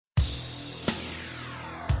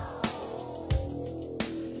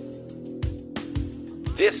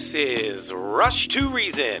This is Rush to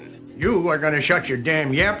Reason. You are going to shut your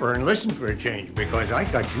damn yapper and listen for a change because I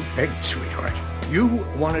got you pegged, sweetheart. You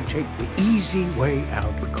want to take the easy way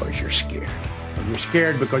out because you're scared. Well, you're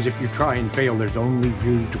scared because if you try and fail, there's only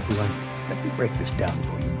you to blame. Let me break this down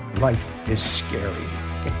for you. Life is scary.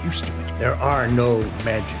 Get used to it. There are no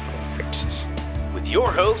magical fixes. With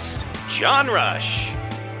your host, John Rush.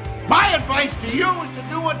 My advice to you is to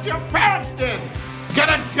do what your parents did. Get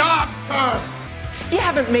a job, sir. You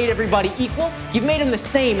haven't made everybody equal. You've made them the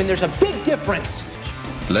same, and there's a big difference.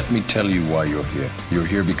 Let me tell you why you're here. You're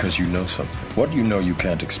here because you know something. What you know you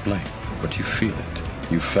can't explain, but you feel it.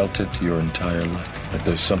 You felt it your entire life, that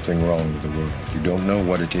there's something wrong with the world. You don't know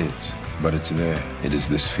what it is, but it's there. It is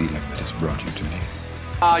this feeling that has brought you to me.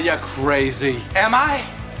 Are you crazy? Am I?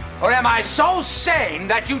 Or am I so sane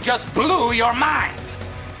that you just blew your mind?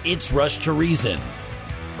 It's Rush to Reason,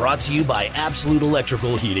 brought to you by Absolute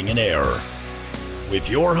Electrical Heating and Air. With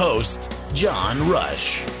your host, John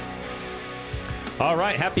Rush. All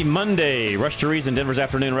right, happy Monday. Rush to Reason, Denver's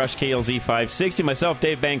Afternoon Rush, KLZ 560. Myself,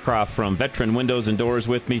 Dave Bancroft from Veteran Windows and Doors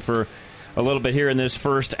with me for a little bit here in this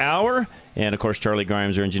first hour. And, of course, Charlie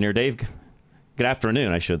Grimes, our engineer. Dave, good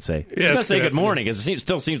afternoon, I should say. Yes, I was going to say good morning, because it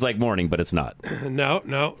still seems like morning, but it's not.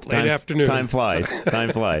 No, late afternoon. Time flies.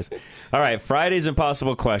 Time flies. All right, Friday's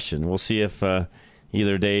impossible question. We'll see if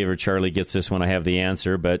either Dave or Charlie gets this when I have the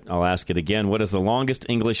answer, but I'll ask it again. What is the longest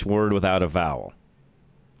English word without a vowel?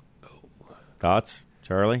 Thoughts,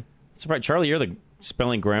 Charlie? Surprise, Charlie, you're the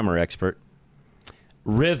spelling grammar expert.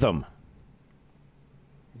 Rhythm.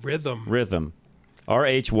 Rhythm.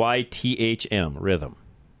 R-H-Y-T-H-M. Rhythm.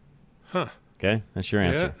 Huh. Okay, that's your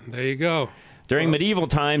answer. Yeah, there you go. During medieval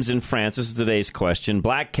times in France, this is today's question,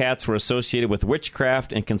 black cats were associated with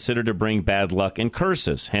witchcraft and considered to bring bad luck and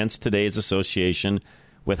curses, hence today's association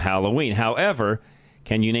with Halloween. However,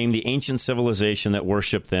 can you name the ancient civilization that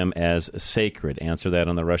worshipped them as sacred? Answer that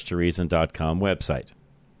on the rushtoreason.com website.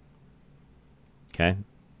 Okay?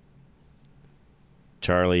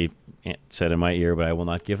 Charlie said in my ear, but I will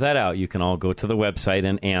not give that out. You can all go to the website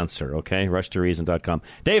and answer, okay? rushtoreason.com.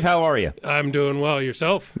 Dave, how are you? I'm doing well.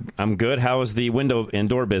 Yourself? I'm good. How is the window and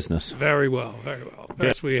door business? Very well.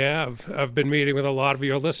 Best we have. I've been meeting with a lot of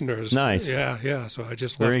your listeners. Nice. Yeah. So I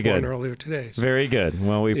just left one earlier today. So. Very good.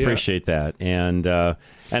 Well, we appreciate that. And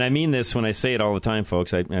I mean this when I say it all the time,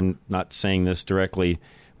 folks. I'm not saying this directly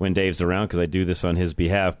when Dave's around because I do this on his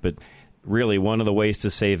behalf, but really, one of the ways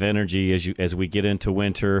to save energy as we get into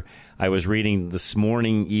winter, I was reading this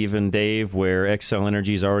morning even, Dave, where Xcel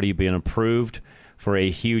Energy has already been approved for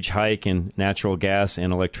a huge hike in natural gas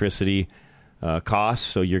and electricity costs.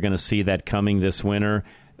 So you're going to see that coming this winter.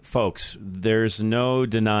 Folks, there's no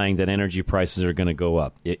denying that energy prices are going to go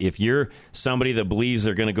up. If you're somebody that believes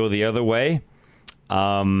they're going to go the other way,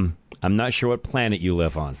 I'm not sure what planet you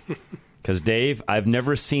live on. Because, Dave, I've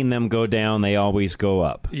never seen them go down. They always go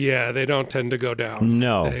up. Yeah, they don't tend to go down.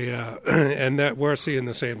 No. And that we're seeing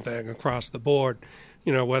the same thing across the board,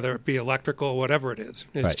 whether it be electrical, whatever it is.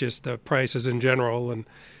 It's right. Just the prices in general,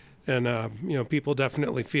 and people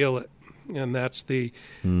definitely feel it. And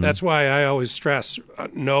that's why I always stress,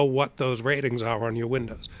 know what those ratings are on your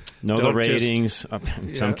windows. Know the ratings.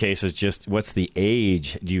 In some cases, just what's the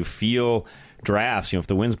age? Do you feel drafts? If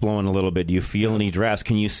the wind's blowing a little bit, do you feel any drafts?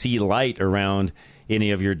 Can you see light around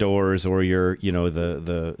any of your doors or your,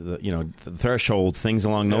 the thresholds, things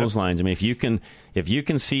along those lines? I mean, if you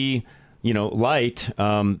can see, light,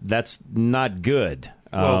 that's not good.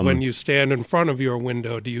 Well, when you stand in front of your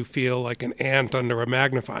window, do you feel like an ant under a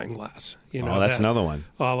magnifying glass? That's another one.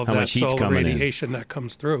 All of How that much heat's solar coming radiation that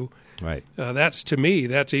comes through. Right. To me,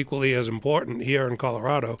 that's equally as important here in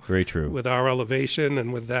Colorado. Very true. With our elevation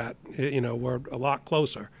and with that, we're a lot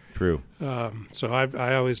closer. True. So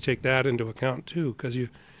I always take that into account, too, because you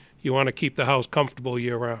want to keep the house comfortable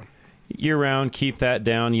year-round. Year-round, keep that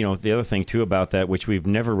down. The other thing, too, about that, which we've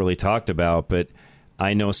never really talked about, but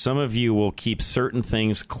I know some of you will keep certain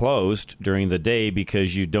things closed during the day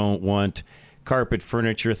because you don't want carpet,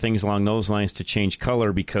 furniture, things along those lines to change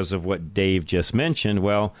color because of what Dave just mentioned.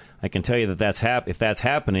 Well, I can tell you that if that's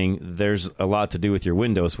happening, there's a lot to do with your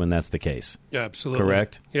windows when that's the case. Yeah, absolutely.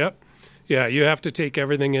 Correct? Yep. Yeah, you have to take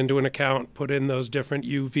everything into an account, put in those different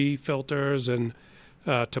UV filters and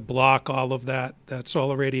to block all of that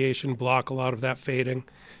solar radiation, block a lot of that fading.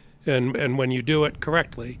 And when you do it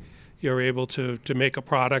correctly, you're able to make a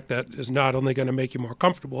product that is not only going to make you more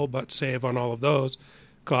comfortable, but save on all of those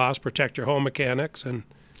costs, protect your home mechanics, and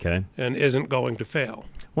isn't going to fail.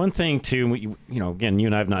 One thing, too, again, you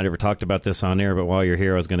and I have not ever talked about this on air, but while you're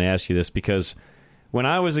here, I was going to ask you this, because when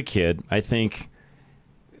I was a kid, I think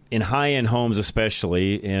in high-end homes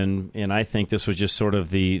especially, and I think this was just sort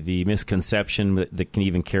of the misconception that can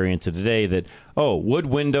even carry into today that, wood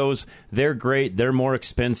windows, they're great, they're more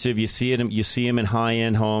expensive, you see them in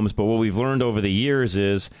high-end homes, but what we've learned over the years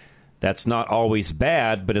is that's not always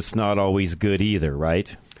bad, but it's not always good either,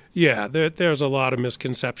 right? Yeah, there's a lot of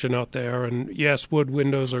misconception out there, and yes, wood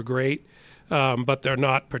windows are great, but they're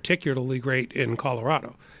not particularly great in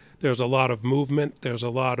Colorado. There's a lot of movement. There's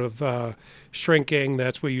a lot of shrinking.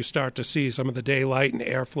 That's where you start to see some of the daylight and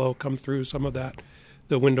airflow come through some of that,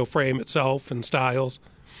 the window frame itself and styles.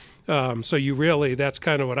 So you really, that's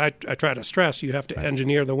kind of what I try to stress. You have to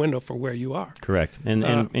engineer the window for where you are. Correct. And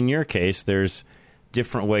in your case, there's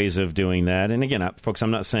different ways of doing that. And again, folks,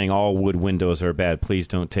 I'm not saying all wood windows are bad. Please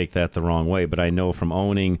don't take that the wrong way. But I know from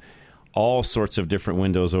owning all sorts of different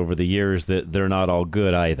windows over the years that they're not all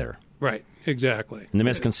good either. Right. Exactly. And the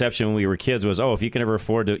misconception when we were kids was, if you can ever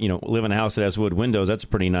afford to, live in a house that has wood windows, that's a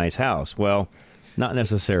pretty nice house. Well, not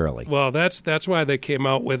necessarily. Well, that's why they came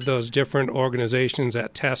out with those different organizations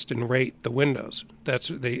that test and rate the windows.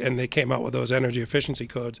 And they came out with those energy efficiency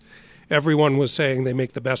codes. Everyone was saying they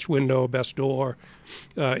make the best window, best door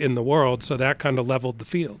in the world, so that kind of leveled the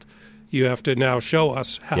field. You have to now show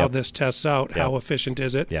us how this tests out, how efficient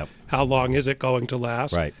is it, how long is it going to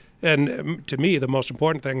last. Right. And to me, the most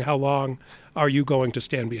important thing, how long are you going to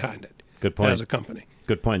stand behind it? Good point. As a company.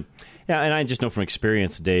 Good point. Yeah, and I just know from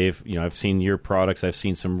experience, Dave, I've seen your products. I've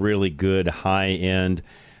seen some really good high-end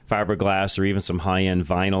fiberglass or even some high-end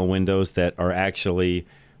vinyl windows that are actually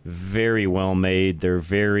very well made. They're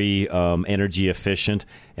very energy efficient.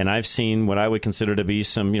 And I've seen what I would consider to be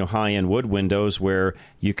some high-end wood windows where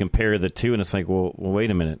you compare the two, and it's like, well,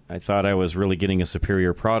 wait a minute. I thought I was really getting a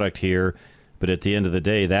superior product here. But at the end of the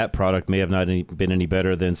day, that product may have not been any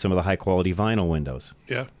better than some of the high-quality vinyl windows.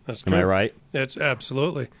 Yeah, that's true. Am I right? It's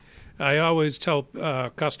absolutely. I always tell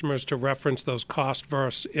customers to reference those cost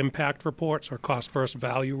versus impact reports or cost versus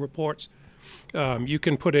value reports. You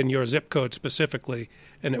can put in your zip code specifically,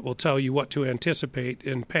 and it will tell you what to anticipate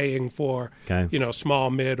in paying for,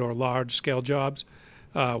 small, mid, or large-scale jobs.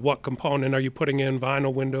 What component are you putting in,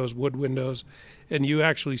 vinyl windows, wood windows, and you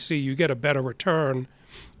actually see you get a better return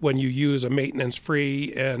when you use a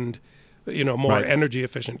maintenance-free and more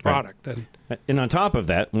energy-efficient product. And on top of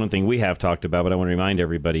that, one thing we have talked about, but I want to remind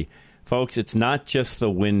everybody, folks, it's not just the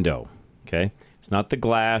window, okay? It's not the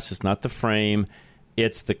glass. It's not the frame.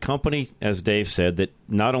 It's the company, as Dave said, that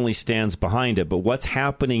not only stands behind it, but what's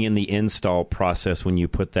happening in the install process when you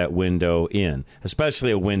put that window in,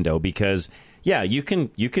 especially a window, because, you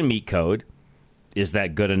can meet code. Is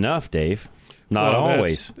that good enough, Dave? Not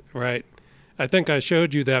always. Right. I think I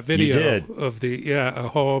showed you that video of a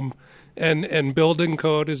home, and building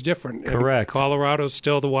code is different. Correct. And Colorado's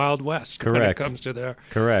still the Wild West when it comes to there.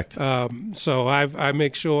 Correct. So I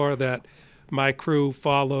make sure that my crew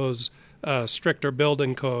follows stricter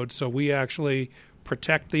building code, so we actually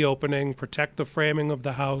protect the opening, protect the framing of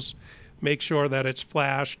the house, make sure that it's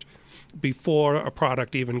flashed before a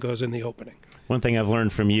product even goes in the opening. One thing I've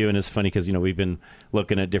learned from you, and it's funny because we've been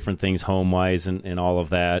looking at different things home-wise and all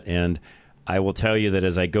of that, and I will tell you that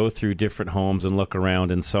as I go through different homes and look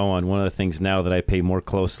around and so on, one of the things now that I pay more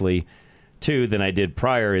closely to than I did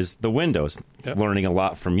prior is the windows. Yep. Learning a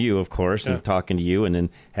lot from you, of course, and talking to you and then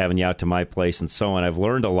having you out to my place and so on. I've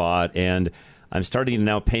learned a lot, and I'm starting to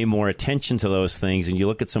now pay more attention to those things, and you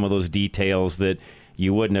look at some of those details that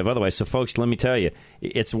you wouldn't have otherwise. So, folks, let me tell you,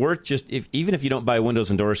 it's worth even if you don't buy windows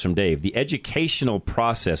and doors from Dave, the educational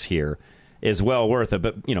process here is well worth it.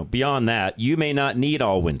 But, beyond that, you may not need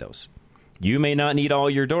all windows. You may not need all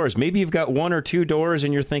your doors. Maybe you've got one or two doors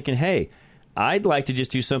and you're thinking, hey, I'd like to just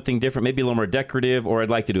do something different, maybe a little more decorative, or I'd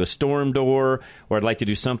like to do a storm door, or I'd like to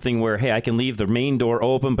do something where, hey, I can leave the main door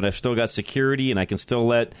open, but I've still got security and I can still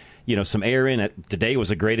let, some air in. Today was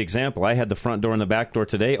a great example. I had the front door and the back door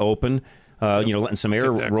today open, letting some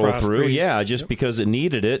air roll through. Breeze. Yeah, just because it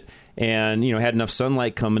needed it, and, had enough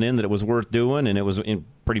sunlight coming in that it was worth doing, and it was a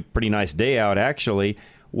pretty nice day out, actually.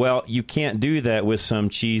 Well, you can't do that with some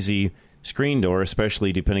cheesy screen door,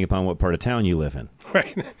 especially depending upon what part of town you live in.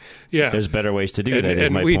 Right. Yeah. There's better ways to do that,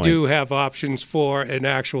 is my point. And we do point. have options for an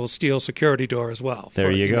actual steel security door as well.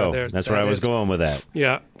 There you go. That's where I was going with that.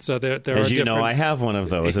 Yeah. So there as are you know, I have one of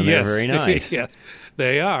those, and they're very nice. Yes,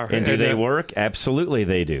 they are. And do they work? Absolutely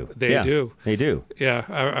they do. They do. They do. Yeah.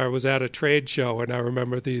 I was at a trade show, and I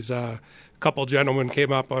remember these couple gentlemen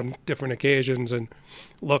came up on different occasions and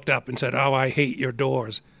looked up and said, "Oh, I hate your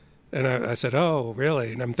doors." And I said, oh,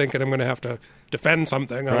 really? And I'm thinking I'm going to have to defend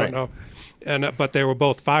something. I don't know. And but they were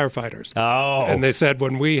both firefighters. Oh. And they said,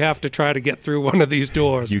 when we have to try to get through one of these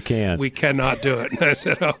doors, you can't. We cannot do it. And I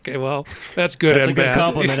said, okay, well, that's good that's and a good bad.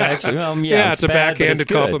 compliment, actually. Well, it's a bad, backhanded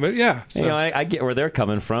compliment. Yeah. So. I get where they're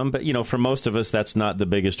coming from, but for most of us, that's not the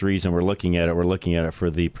biggest reason we're looking at it. We're looking at it for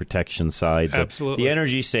the protection side, absolutely, the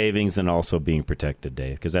energy savings, and also being protected,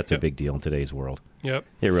 Dave, because that's a big deal in today's world. Yep,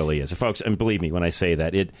 it really is, folks. And believe me when I say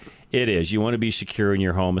that, it is. You want to be secure in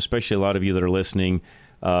your home, especially a lot of you that are listening.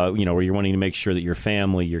 Where you're wanting to make sure that your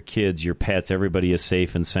family, your kids, your pets, everybody is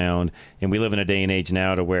safe and sound. And we live in a day and age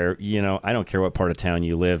now to where, I don't care what part of town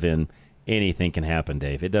you live in, anything can happen,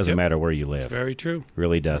 Dave. It doesn't matter where you live. Very true.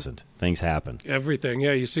 Really doesn't. Things happen. Everything.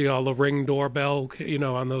 Yeah, you see all the Ring doorbell,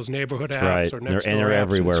 on those neighborhood apps. Right. Or they're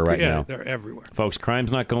everywhere right now. They're everywhere. Folks,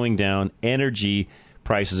 crime's not going down. Energy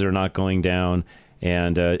prices are not going down.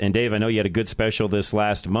 And Dave, I know you had a good special this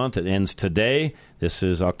last month. It ends today. This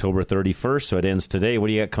is October 31st, so it ends today. What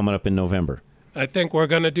do you got coming up in November? I think we're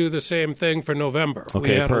going to do the same thing for November.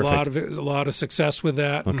 Okay, we had perfect. a lot of success with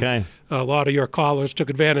that. Okay. A lot of your callers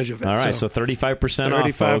took advantage of it. All right, so 35%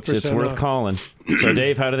 off, folks. It's worth calling. So,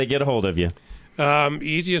 Dave, how do they get a hold of you?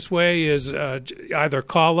 Easiest way is either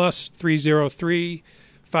call us,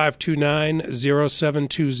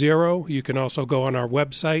 303-529-0720. You can also go on our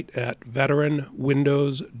website at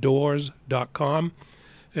veteranwindowsdoors.com,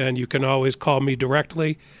 and you can always call me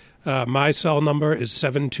directly. My cell number is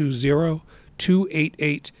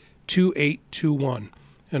 720-288-2821,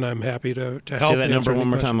 and I'm happy to help. Say that number one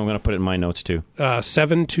more time. I'm going to put it in my notes, too.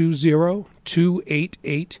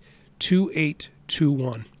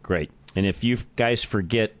 720-288-2821. Great. And if you guys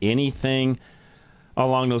forget anything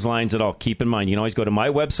along those lines at all, keep in mind, you can always go to my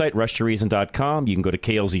website, rushtoreason.com. You can go to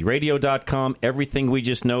klzradio.com. Everything we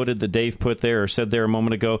just noted that Dave put there or said there a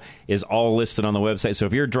moment ago is all listed on the website. So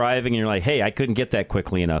if you're driving and you're like, hey, I couldn't get that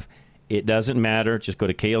quickly enough, it doesn't matter. Just go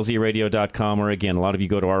to klzradio.com, or again, a lot of you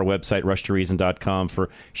go to our website, rushtoreason.com, for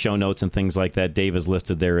show notes and things like that. Dave is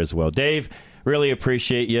listed there as well. Dave, really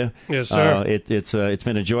appreciate you. Yes, sir. It's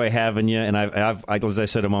been a joy having you, and I've as I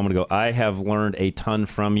said a moment ago, I have learned a ton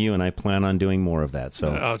from you, and I plan on doing more of that. So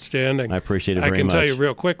outstanding. I appreciate it very much. I can tell you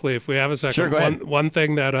real quickly, if we have a second. Sure, go ahead. One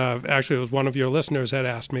thing that actually was one of your listeners had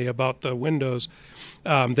asked me about the windows.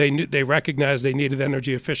 They recognized they needed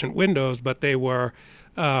energy efficient windows, but they were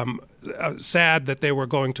sad that they were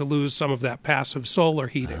going to lose some of that passive solar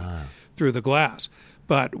heating through the glass.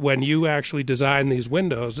 But when you actually design these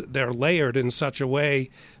windows, they're layered in such a way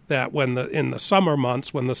that in the summer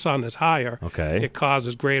months, when the sun is higher, it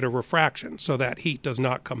causes greater refraction, so that heat does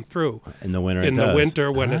not come through. In the winter, the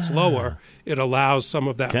winter, when it's lower, it allows some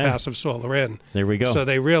of that passive solar in. There we go. So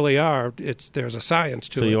they really are. There's a science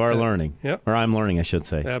to it. So you are learning. Yep. Or I'm learning, I should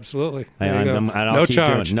say. Absolutely. I'll keep charge.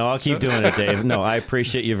 doing it. No, I'll keep doing it, Dave. No, I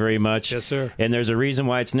appreciate you very much. Yes, sir. And there's a reason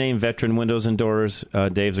why it's named Veteran Windows and Doors.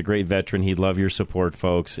 Dave's a great veteran. He'd love your support,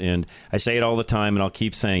 folks. And I say it all the time, and I'll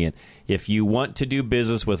keep saying it. If you want to do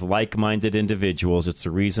business with like-minded individuals, it's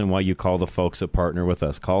the reason why you call the folks that partner with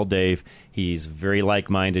us. Call Dave. He's very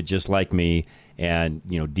like-minded, just like me. And,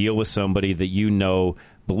 deal with somebody that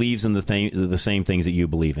believes in the same things that you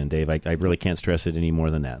believe in, Dave. I really can't stress it any more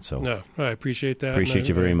than that. So no, I appreciate that. Appreciate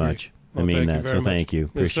you very much. Well, I mean that. So thank you.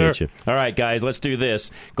 Appreciate you. All right, guys, let's do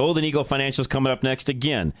this. Golden Eagle Financial is coming up next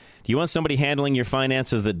again. Do you want somebody handling your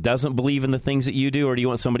finances that doesn't believe in the things that you do, or do you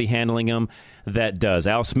want somebody handling them that does?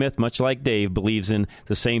 Al Smith, much like Dave, believes in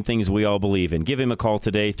the same things we all believe in. Give him a call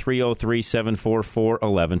today,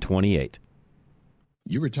 303-744-1128.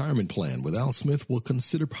 Your retirement plan with Al Smith will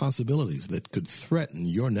consider possibilities that could threaten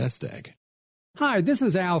your nest egg. Hi, this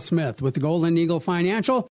is Al Smith with Golden Eagle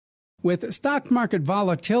Financial. With stock market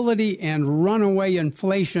volatility and runaway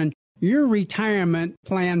inflation, your retirement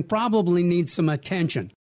plan probably needs some attention.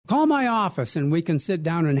 Call my office and we can sit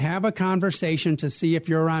down and have a conversation to see if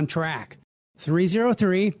you're on track.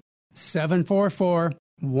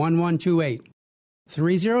 303-744-1128.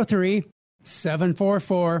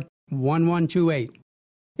 303-744-1128.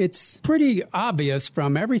 It's pretty obvious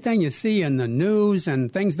from everything you see in the news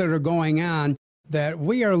and things that are going on that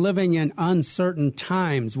we are living in uncertain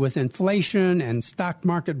times with inflation and stock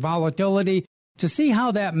market volatility. To see how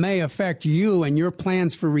that may affect you and your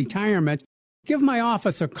plans for retirement, give my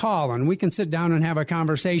office a call and we can sit down and have a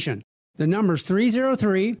conversation. The number's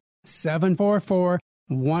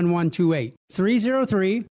 303-744-1128.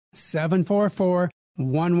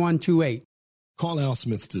 303-744-1128. Call Al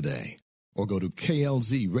Smith today or go to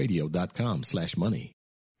klzradio.com/money.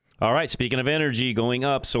 All right, speaking of energy going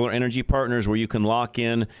up, Solar Energy Partners, where you can lock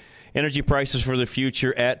in energy prices for the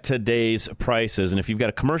future at today's prices. And if you've got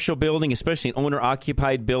a commercial building, especially an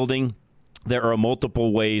owner-occupied building, there are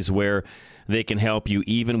multiple ways where they can help you,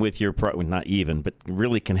 even with your, not even, but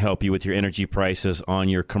really can help you with your energy prices on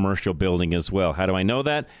your commercial building as well. How do I know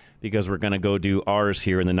that? Because we're going to go do ours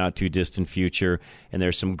here in the not-too-distant future, and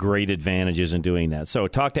there's some great advantages in doing that. So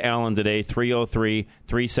talk to Alan today,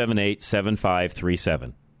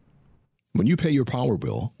 303-378-7537. When you pay your power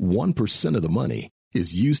bill, 1% of the money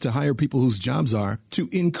is used to hire people whose jobs are to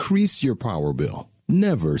increase your power bill.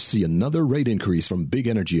 Never see another rate increase from Big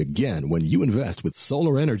Energy again when you invest with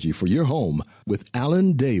solar energy for your home with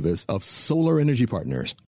Alan Davis of Solar Energy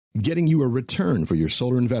Partners. Getting you a return for your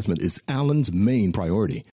solar investment is Alan's main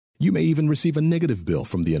priority. You may even receive a negative bill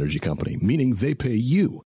from the energy company, meaning they pay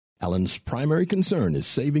you. Alan's primary concern is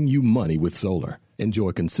saving you money with solar.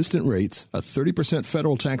 Enjoy consistent rates, a 30%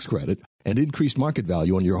 federal tax credit, and increased market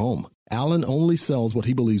value on your home. Alan only sells what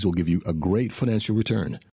he believes will give you a great financial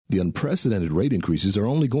return. The unprecedented rate increases are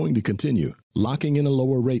only going to continue. Locking in a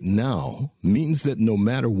lower rate now means that no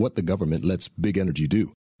matter what the government lets Big Energy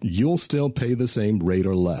do, you'll still pay the same rate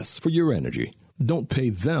or less for your energy. Don't pay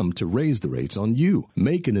them to raise the rates on you.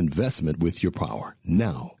 Make an investment with your power.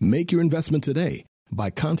 Now, make your investment today by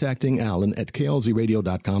contacting Alan at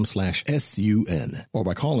klzradio.com/SUN or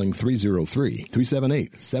by calling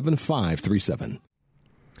 303-378-7537.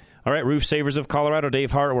 All right, Roof Savers of Colorado,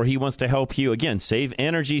 Dave Hart, where he wants to help you, again, save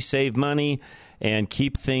energy, save money, and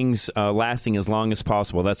keep things lasting as long as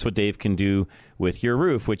possible. That's what Dave can do with your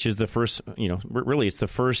roof, which is the first, really it's the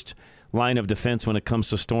first line of defense when it comes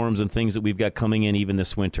to storms and things that we've got coming in even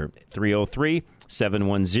this winter.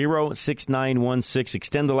 303-710-6916.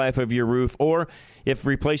 Extend the life of your roof, or if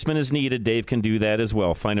replacement is needed, Dave can do that as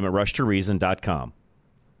well. Find him at rushtoreason.com.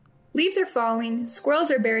 Leaves are falling,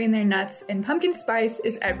 squirrels are burying their nuts, and pumpkin spice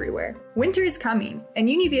is everywhere. Winter is coming, and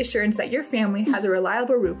you need the assurance that your family has a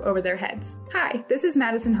reliable roof over their heads. Hi, this is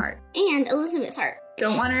Madison Hart. And Elizabeth Hart.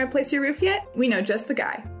 Don't want to replace your roof yet? We know just the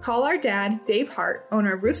guy. Call our dad, Dave Hart,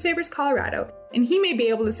 owner of Roof Savers Colorado, and he may be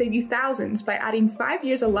able to save you thousands by adding 5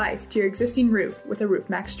 years of life to your existing roof with a Roof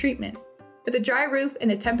Max treatment. With a dry roof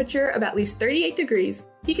and a temperature of at least 38 degrees,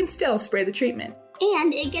 he can still spray the treatment.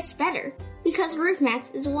 And it gets better. Because Roof Max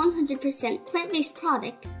is a 100% plant-based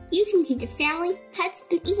product, you can keep your family, pets,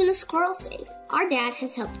 and even a squirrel safe. Our dad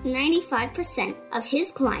has helped 95% of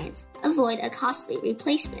his clients avoid a costly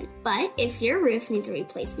replacement. But if your roof needs a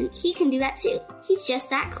replacement, he can do that too. He's just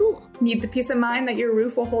that cool. Need the peace of mind that your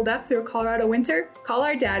roof will hold up through a Colorado winter? Call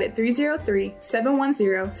our dad at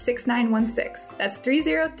 303-710-6916. That's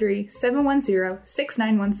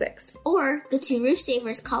 303-710-6916. Or go to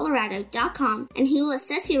roofsaverscolorado.com and he will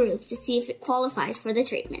assess your roof to see if it qualifies for the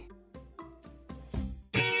treatment.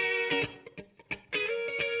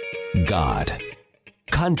 God,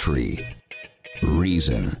 country,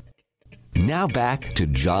 reason. Now back to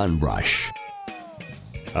John Rush.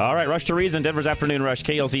 All right, Rush to Reason, Denver's Afternoon Rush,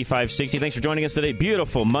 KLZ 560. Thanks for joining us today.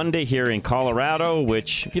 Beautiful Monday here in Colorado,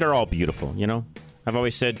 which, are all beautiful, I've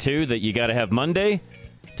always said, too, that you got to have Monday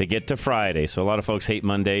to get to Friday. So a lot of folks hate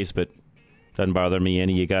Mondays, but doesn't bother me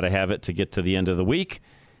any. You got to have it to get to the end of the week.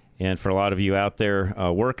 And for a lot of you out there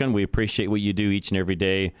working, we appreciate what you do each and every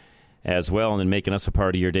day as well, and then making us a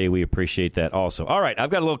part of your day. We appreciate that also. All right, I've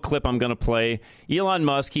got a little clip I'm going to play. Elon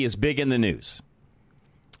Musk, he is big in the news.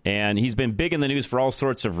 And he's been big in the news for all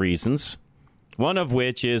sorts of reasons, one of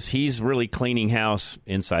which is he's really cleaning house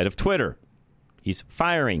inside of Twitter. He's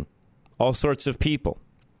firing all sorts of people.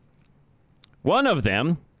 One of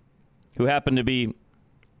them, who happened to be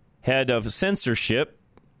head of censorship,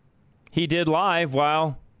 he did live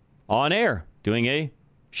while on air doing a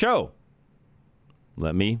show.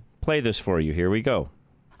 Let me play this for you. Here we go.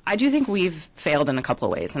 I do think we've failed in a couple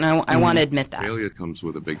of ways, and I want to admit that. Failure comes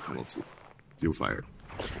with a big penalty. You're fired.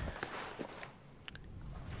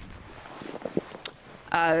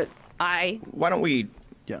 Why don't we,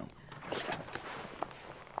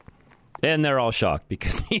 And they're all shocked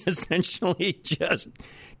because he essentially just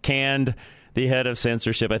canned the head of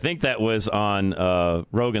censorship. I think that was on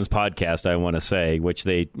Rogan's podcast, I want to say, which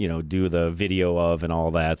they, do the video of and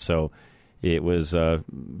all that. So it was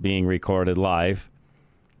being recorded live.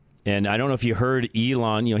 And I don't know if you heard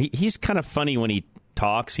Elon, he's kind of funny when he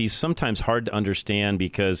talks. He's sometimes hard to understand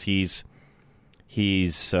because he's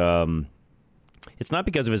it's not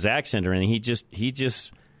because of his accent or anything. He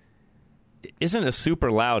just isn't a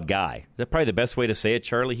super loud guy. That's probably the best way to say it,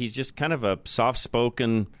 Charlie. He's just kind of a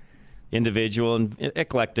soft-spoken individual and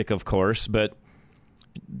eclectic, of course. But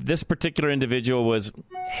this particular individual was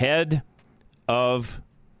head of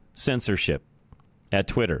censorship at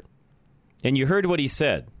Twitter. And you heard what he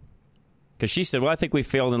said. Because she said, well, I think we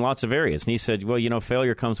failed in lots of areas. And he said, well,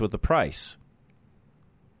 failure comes with a price.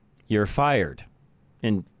 You're fired.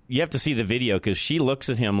 And you have to see the video because she looks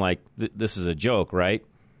at him like this is a joke, right?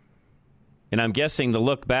 And I'm guessing the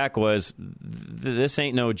look back was, this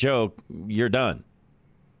ain't no joke. You're done.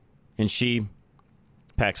 And she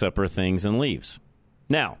packs up her things and leaves.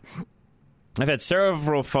 Now, I've had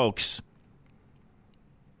several folks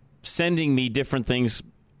sending me different things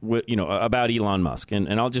about Elon Musk.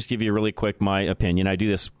 And I'll just give you really quick my opinion. I do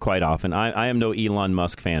this quite often. I am no Elon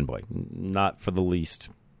Musk fanboy. Not for the least,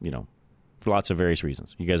 for lots of various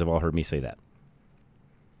reasons. You guys have all heard me say that.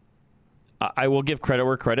 I will give credit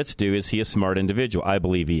where credit's due. Is he a smart individual? I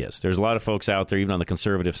believe he is. There's a lot of folks out there, even on the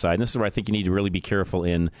conservative side, and this is where I think you need to really be careful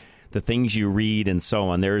in the things you read and so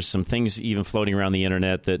on. There's some things even floating around the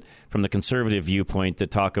internet that, from the conservative viewpoint, that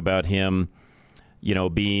talk about him,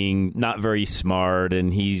 being not very smart,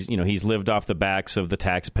 and he's lived off the backs of the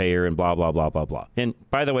taxpayer and blah, blah, blah, blah, blah. And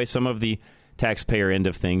by the way, some of the taxpayer end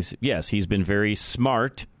of things, yes, he's been very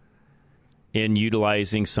smart in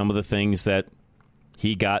utilizing some of the things that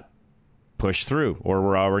he got pushed through or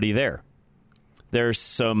were already there. There's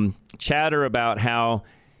some chatter about how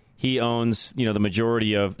he owns, the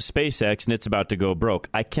majority of SpaceX and it's about to go broke.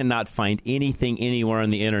 I cannot find anything anywhere on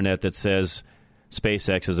the internet that says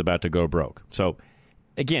SpaceX is about to go broke. So,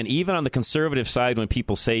 again, even on the conservative side, when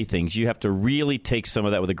people say things, you have to really take some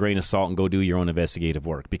of that with a grain of salt and go do your own investigative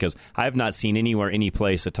work, because I've not seen anywhere, any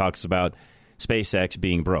place that talks about SpaceX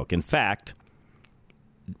being broke. In fact,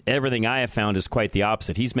 everything I have found is quite the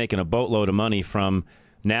opposite. He's making a boatload of money from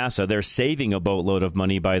NASA. They're saving a boatload of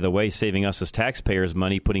money, by the way, saving us as taxpayers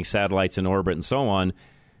money, putting satellites in orbit and so on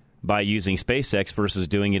by using SpaceX versus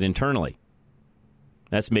doing it internally.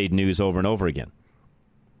 That's made news over and over again.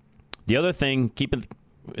 The other thing,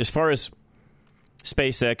 as far as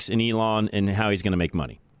SpaceX and Elon and how he's going to make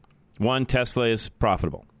money. 1, Tesla is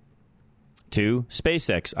profitable. 2,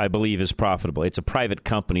 SpaceX, I believe, is profitable. It's a private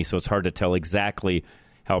company, so it's hard to tell exactly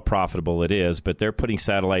how profitable it is, but they're putting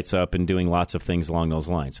satellites up and doing lots of things along those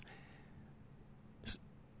lines.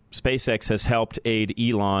 SpaceX has helped aid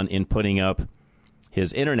Elon in putting up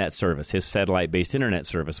his internet service, his satellite-based internet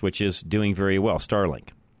service, which is doing very well, Starlink.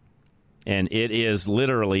 And it is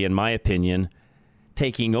literally, in my opinion,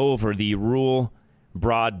 taking over the rural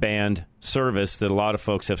broadband service that a lot of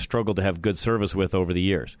folks have struggled to have good service with over the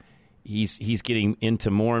years. He's getting into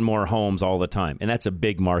more and more homes all the time. And that's a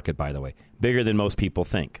big market, by the way, bigger than most people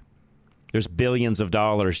think. There's billions of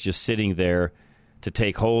dollars just sitting there to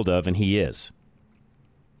take hold of, and he is.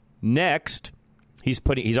 Next, he's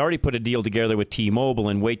already put a deal together with T-Mobile,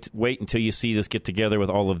 and wait until you see this get together with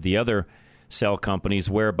all of the other cell companies,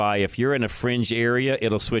 whereby if you're in a fringe area,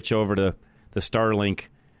 it'll switch over to the Starlink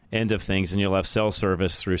end of things, and you'll have cell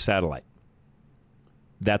service through satellite.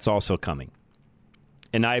 That's also coming.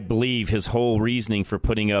 And I believe his whole reasoning for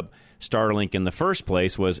putting up Starlink in the first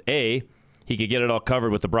place was, A, he could get it all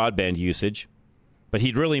covered with the broadband usage, but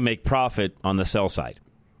he'd really make profit on the cell side.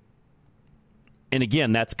 And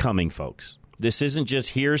again, that's coming, folks. This isn't just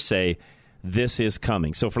hearsay. This is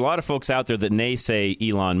coming. So for a lot of folks out there that naysay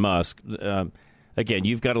Elon Musk, again,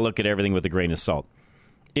 you've got to look at everything with a grain of salt.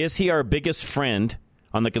 Is he our biggest friend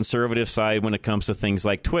on the conservative side when it comes to things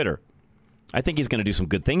like Twitter? I think he's going to do some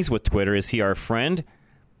good things with Twitter. Is he our friend?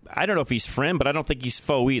 I don't know if he's friend, but I don't think he's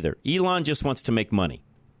foe either. Elon just wants to make money.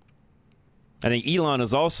 I think Elon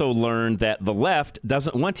has also learned that the left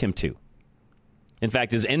doesn't want him to. In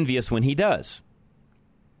fact, is envious when he does.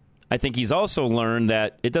 I think he's also learned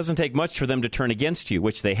that it doesn't take much for them to turn against you,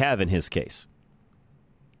 which they have in his case.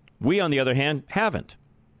 We, on the other hand, haven't.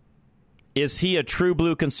 Is he a true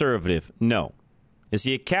blue conservative? No. Is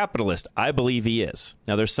he a capitalist? I believe he is.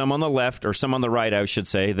 Now, there's some on the left, or some on the right, I should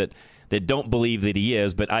say, that don't believe that he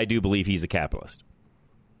is, but I do believe he's a capitalist.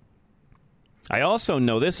 I also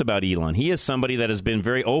know this about Elon. He is somebody that has been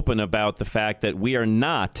very open about the fact that we are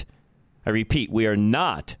not, I repeat, we are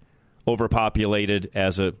not overpopulated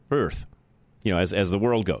as a Earth, as the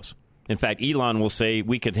world goes. In fact, Elon will say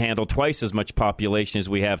we could handle twice as much population as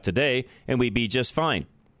we have today, and we'd be just fine.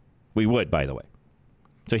 We would, by the way.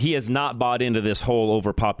 So he has not bought into this whole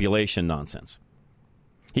overpopulation nonsense.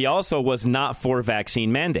 He also was not for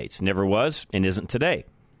vaccine mandates, never was, and isn't today.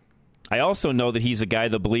 I also know that he's a guy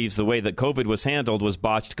that believes the way that COVID was handled was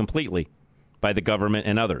botched completely by the government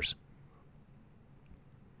and others.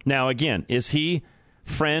 Now, again, is he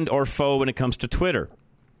friend or foe when it comes to Twitter?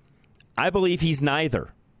 I believe he's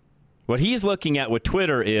neither. What he's looking at with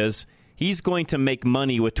Twitter is he's going to make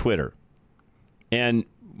money with Twitter. And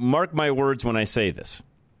mark my words when I say this.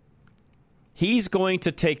 He's going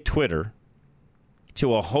to take Twitter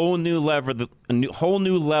to a whole new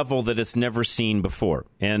level that it's never seen before.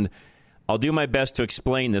 And I'll do my best to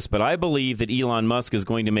explain this, but I believe that Elon Musk is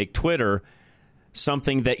going to make Twitter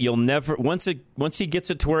something that you'll never, once he gets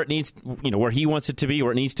it to where it needs, where he wants it to be,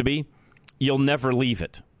 where it needs to be, you'll never leave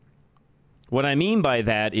it. What I mean by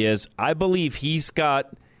that is I believe he's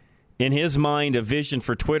got in his mind a vision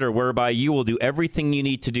for Twitter whereby you will do everything you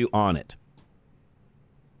need to do on it.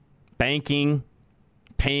 Banking,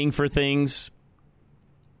 paying for things,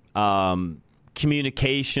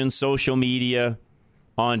 communication, social media,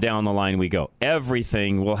 on down the line we go.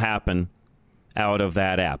 Everything will happen out of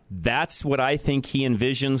that app. That's what I think he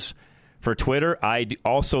envisions for Twitter. I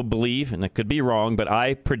also believe, and I could be wrong, but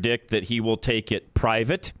I predict that he will take it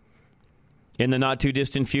private in the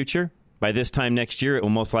not-too-distant future. By this time next year, it will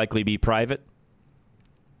most likely be private.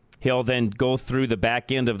 He'll then go through the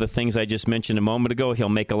back end of the things I just mentioned a moment ago. He'll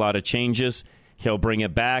make a lot of changes. He'll bring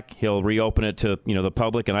it back. He'll reopen it to the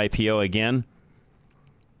public and IPO again.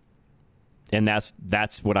 And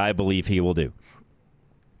that's what I believe he will do.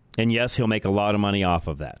 And yes, he'll make a lot of money off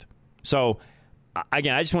of that. So,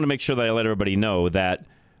 again, I just want to make sure that I let everybody know that,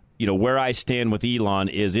 where I stand with Elon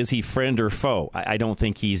is he friend or foe? I don't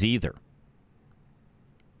think he's either.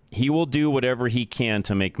 He will do whatever he can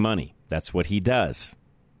to make money. That's what he does.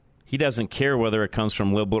 He doesn't care whether it comes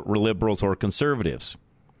from liberals or conservatives.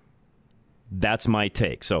 That's my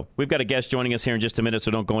take. So we've got a guest joining us here in just a minute,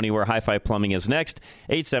 so don't go anywhere. High Five Plumbing is next.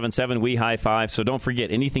 877-WE-HIGH-FIVE. So don't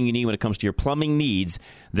forget, anything you need when it comes to your plumbing needs,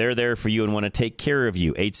 they're there for you and want to take care of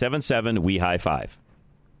you. 877-WE-HIGH-FIVE.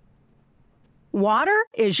 Water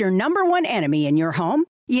is your number one enemy in your home.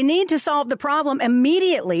 You need to solve the problem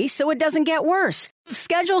immediately so it doesn't get worse.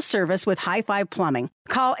 Schedule service with High Five Plumbing.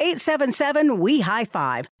 Call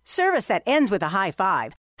 877-WE-HIGH-FIVE. Service that ends with a high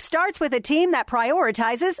five. Starts with a team that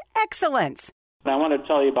prioritizes excellence. I want to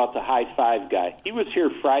tell you about the High Five guy. He was here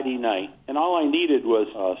Friday night, and all I needed was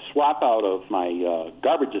a swap out of my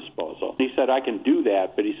garbage disposal. He said, I can do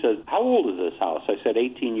that, but he said, how old is this house? I said,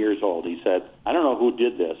 18 years old. He said, I don't know who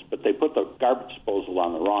did this, but they put the garbage disposal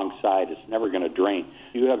on the wrong side. It's never going to drain.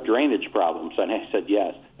 You have drainage problems. And I said,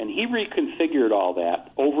 yes. And he reconfigured all that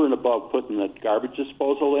over and above putting the garbage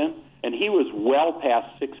disposal in. And he was well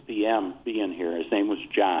past 6 p.m. being here. His name was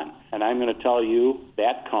John. And I'm going to tell you,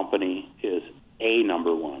 that company is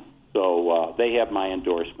number one. So they have my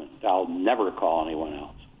endorsement. I'll never call anyone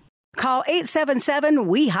else. Call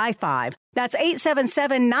 877-WE-HIGH-FIVE. That's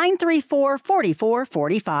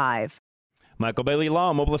 877-934-4445. Michael Bailey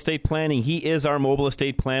Law, Mobile Estate Planning. He is our mobile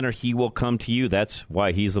estate planner. He will come to you. That's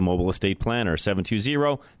why he's the mobile estate planner.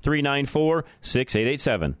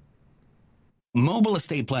 720-394-6887. Mobile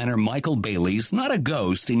estate planner Michael Bailey's not a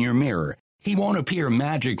ghost in your mirror. He won't appear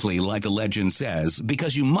magically like the legend says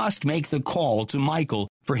because you must make the call to Michael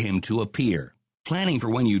for him to appear. Planning for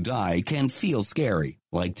when you die can feel scary,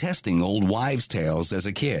 like testing old wives' tales as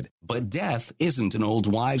a kid. But death isn't an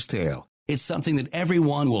old wives' tale. It's something that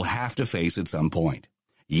everyone will have to face at some point.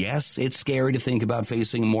 Yes, it's scary to think about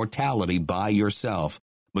facing mortality by yourself,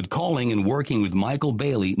 but calling and working with Michael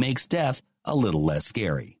Bailey makes death a little less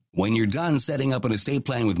scary. When you're done setting up an estate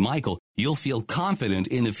plan with Michael, you'll feel confident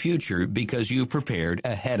in the future because you prepared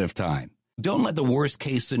ahead of time. Don't let the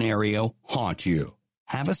worst-case scenario haunt you.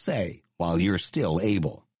 Have a say while you're still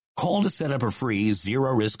able. Call to set up a free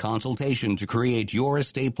zero-risk consultation to create your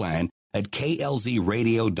estate plan at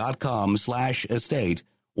klzradio.com/estate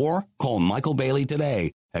or call Michael Bailey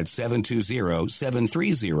today at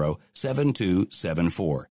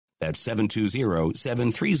 720-730-7274. That's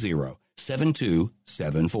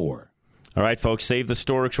 720-730-7274. All right, folks, Save the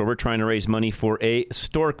Storks, where we're trying to raise money for a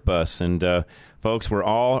stork bus. And, folks, we're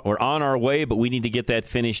on our way, but we need to get that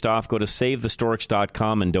finished off. Go to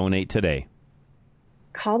SaveTheStorks.com and donate today.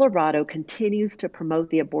 Colorado continues to promote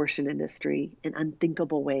the abortion industry in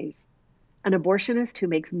unthinkable ways. An abortionist who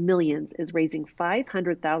makes millions is raising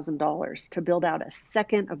 $500,000 to build out a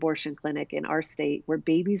second abortion clinic in our state where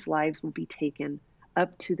babies' lives will be taken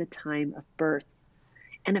up to the time of birth.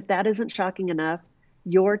 And if that isn't shocking enough,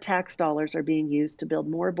 your tax dollars are being used to build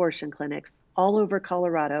more abortion clinics all over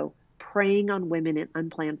Colorado, preying on women in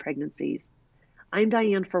unplanned pregnancies. I'm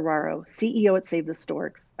Diane Ferraro, CEO at Save the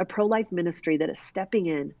Storks, a pro-life ministry that is stepping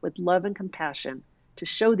in with love and compassion to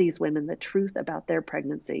show these women the truth about their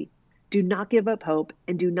pregnancy. Do not give up hope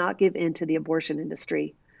and do not give in to the abortion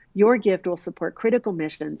industry. Your gift will support critical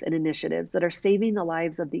missions and initiatives that are saving the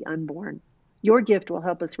lives of the unborn. Your gift will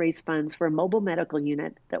help us raise funds for a mobile medical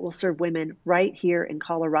unit that will serve women right here in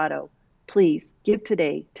Colorado. Please give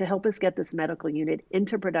today to help us get this medical unit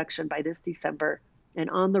into production by this December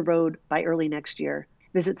and on the road by early next year.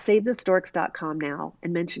 Visit SaveTheStorks.com now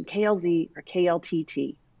and mention KLZ or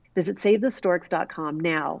KLTT. Visit SaveTheStorks.com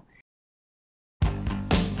now.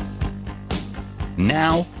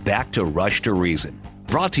 Now, back to Rush to Reason.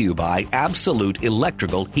 Brought to you by Absolute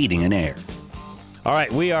Electrical Heating and Air. All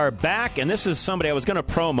right, we are back, and this is somebody I was going to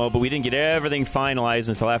promo, but we didn't get everything finalized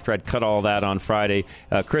until after I'd cut all that on Friday.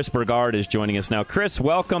 Chris Burgard is joining us now. Chris,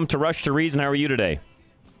 welcome to Rush to Reason. How are you today?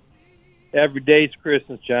 Every day's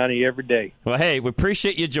Christmas, Johnny, every day. Well, hey, we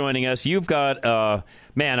appreciate you joining us. You've got,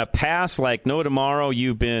 a pass like no tomorrow.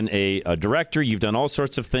 You've been a director. You've done all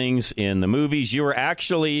sorts of things in the movies. You were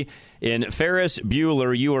actually in Ferris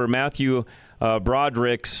Bueller. You were Matthew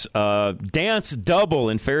Broderick's dance double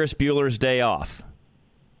in Ferris Bueller's Day Off.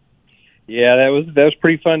 Yeah, that was a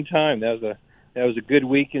pretty fun time. That was a good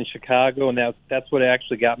week in Chicago, and that's what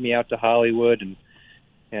actually got me out to Hollywood,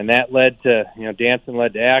 and that led to, dancing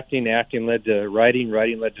led to acting led to writing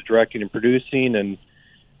led to directing and producing, and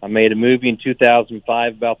I made a movie in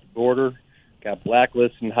 2005 about the border, got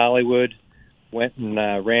blacklisted in Hollywood, went and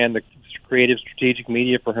ran the creative strategic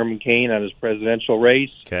media for Herman Cain on his presidential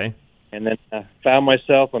race. Okay. And then found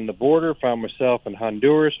myself on the border, found myself in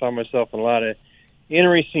Honduras, found myself in a lot of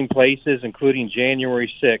interesting places, including January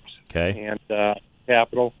 6th and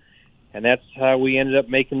Capitol. And that's how we ended up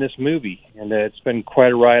making this movie. And it's been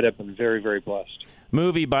quite a ride. I've been very, very blessed.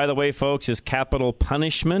 Movie, by the way, folks, is Capital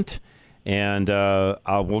Punishment. And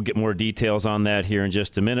we'll get more details on that here in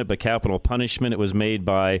just a minute. But Capital Punishment, it was made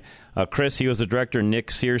by Chris. He was the director. Nick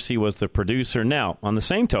Searcy was the producer. Now, on the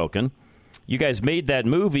same token, you guys made that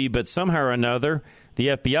movie, but somehow or another, the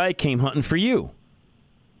FBI came hunting for you.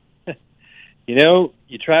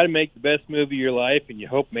 You try to make the best movie of your life, and you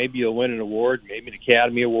hope maybe you'll win an award, maybe an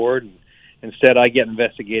Academy Award, and instead I get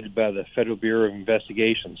investigated by the Federal Bureau of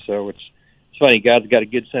Investigation. So it's funny. God's got a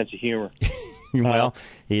good sense of humor. Well,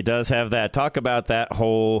 he does have that. Talk about that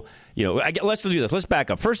whole, let's do this. Let's back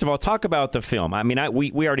up. First of all, talk about the film. I mean,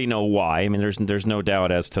 we already know why. I mean, there's no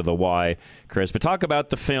doubt as to the why, Chris. But talk about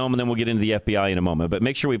the film, and then we'll get into the FBI in a moment. But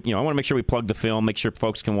make sure I want to make sure we plug the film, make sure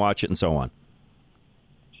folks can watch it, and so on.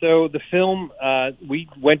 So the film, we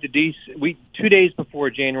went to D.C. 2 days before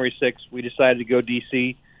January 6th, we decided to go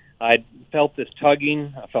D.C. I felt this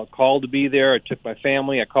tugging. I felt called to be there. I took my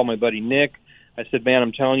family. I called my buddy Nick. I said, man,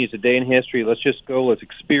 I'm telling you, it's a day in history. Let's just go. Let's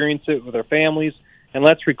experience it with our families, and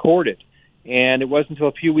let's record it. And it wasn't until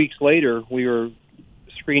a few weeks later we were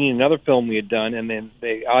screening another film we had done, and then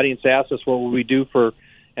the audience asked us, what would we do for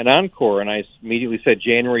an encore? And I immediately said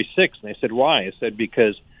January 6th. And they said, why? I said,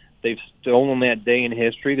 because they've stolen that day in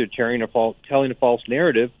history. They're telling a false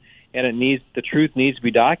narrative, and the truth needs to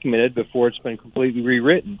be documented before it's been completely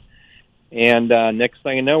rewritten. And next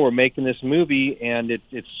thing I know, we're making this movie, and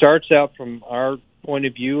it starts out from our point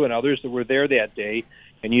of view and others that were there that day,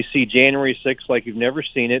 and you see January 6th like you've never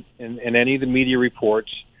seen it in any of the media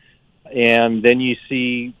reports, and then you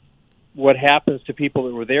see what happens to people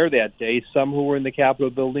that were there that day, some who were in the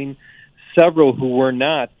Capitol building, several who were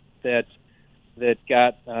not, that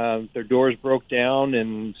got their doors broke down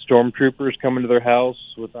and stormtroopers coming to their house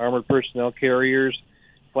with armored personnel carriers,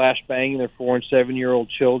 flashbanging their 4- and 7-year-old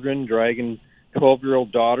children, dragging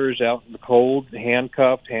 12-year-old daughters out in the cold,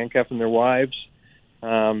 handcuffing their wives.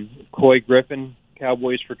 Coy Griffin,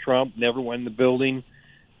 Cowboys for Trump, never went in the building.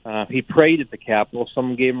 He prayed at the Capitol.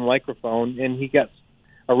 Someone gave him a microphone, and he got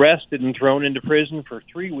arrested and thrown into prison for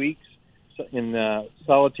 3 weeks in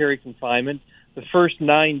solitary confinement. The first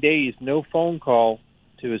 9 days, no phone call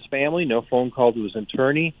to his family, no phone call to his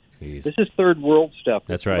attorney. Jeez. This is third world stuff.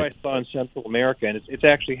 That's right. What I saw in Central America, and it's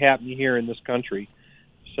actually happening here in this country.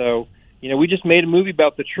 So, we just made a movie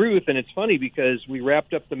about the truth, and it's funny because we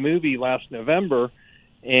wrapped up the movie last November,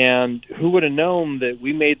 and who would have known that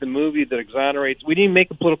we made the movie that exonerates... We didn't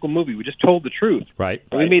make a political movie. We just told the truth. Right.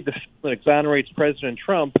 We made the film that exonerates President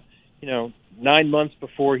Trump, 9 months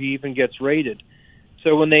before he even gets raided.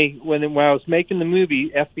 So when I was making the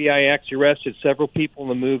movie, FBI actually arrested several people in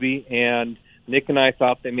the movie, and Nick and I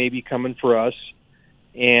thought they may be coming for us.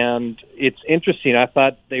 And it's interesting. I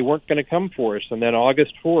thought they weren't going to come for us. And then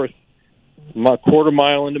August 4th, a quarter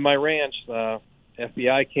mile into my ranch,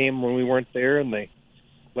 FBI came when we weren't there, and they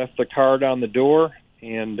left the card on the door,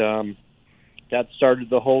 and that started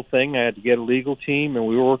the whole thing. I had to get a legal team, and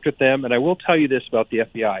we worked with them. And I will tell you this about the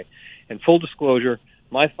FBI. And full disclosure,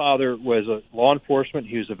 My father was a law enforcement.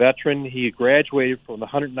 He was a veteran. He graduated from the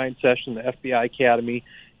 109th session of the FBI Academy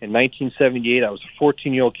in 1978. I was a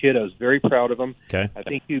 14-year-old kid. I was very proud of him. Okay. I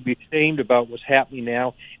think he'd be ashamed about what's happening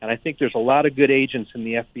now, and I think there's a lot of good agents in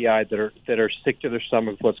the FBI that are sick to their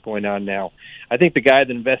stomach with what's going on now. I think the guy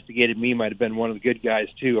that investigated me might have been one of the good guys,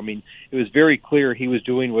 too. I mean, it was very clear he was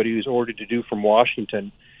doing what he was ordered to do from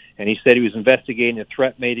Washington. And he said he was investigating a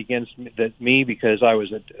threat made against me because I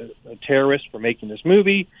was a terrorist for making this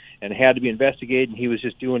movie and had to be investigated, and he was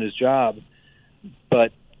just doing his job.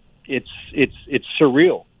 But it's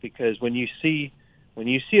surreal, because when you see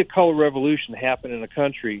a color revolution happen in a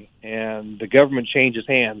country and the government changes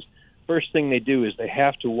hands, first thing they do is they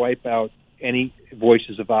have to wipe out any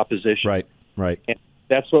voices of opposition. Right. And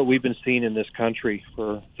that's what we've been seeing in this country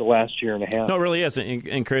for the last year and a half. No, it really is.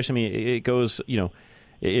 And Chris, I mean, it goes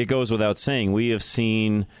without saying. We have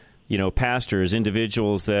seen, pastors,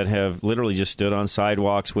 individuals that have literally just stood on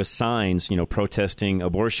sidewalks with signs, protesting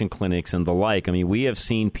abortion clinics and the like. I mean, we have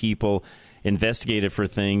seen people investigated for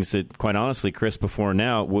things that, quite honestly, Chris, before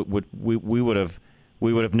now, we would have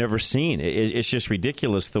never seen. It's just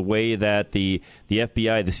ridiculous the way that the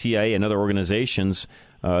FBI, the CIA, and other organizations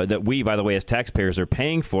that we, by the way, as taxpayers are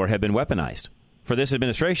paying for, have been weaponized for this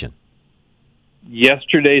administration.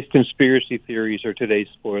 Yesterday's conspiracy theories are today's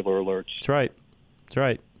spoiler alerts. That's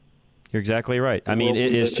right. You're exactly right. I mean,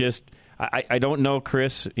 it is just, I don't know,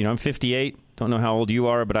 Chris, I'm 58, don't know how old you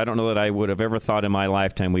are, but I don't know that I would have ever thought in my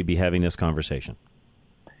lifetime we'd be having this conversation.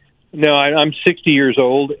 No, I'm 60 years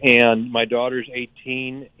old, and my daughter's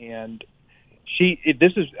 18, and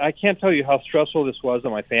I can't tell you how stressful this was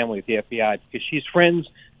on my family at the FBI, because she's friends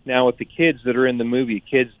now with the kids that are in the movie,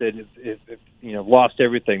 kids that have lost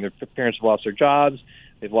everything. Their parents have lost their jobs,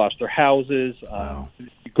 they've lost their houses,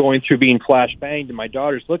 going through being flashbanged. And my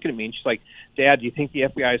daughter's looking at me and she's like, "Dad, do you think the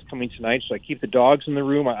FBI is coming tonight? Should I keep the dogs in the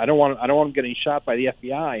room? I don't want them getting shot by the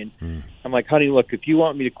FBI." And I'm like, "Honey, look, if you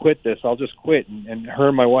want me to quit this, I'll just quit." And her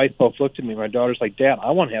and my wife both looked at me. My daughter's like, "Dad, I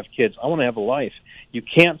want to have kids. I want to have a life. You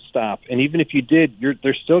can't stop. And even if you did,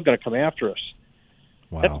 they're still going to come after us."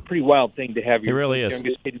 Wow. That's a pretty wild thing to have. It really is.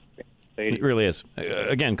 It really is.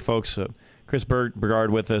 Again, folks, Chris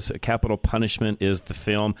Burgard with us. Capital Punishment is the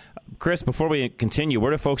film. Chris, before we continue,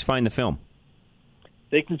 where do folks find the film?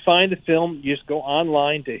 They can find the film. You just go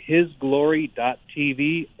online to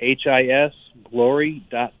hisglory.tv,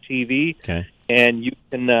 hisglory.tv, okay, and you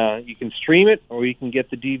can stream it or you can get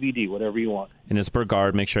the DVD, whatever you want. And it's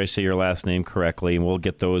Burgard. Make sure I say your last name correctly, and we'll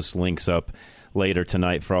get those links up later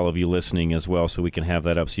tonight for all of you listening as well, so we can have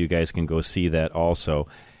that up so you guys can go see that also.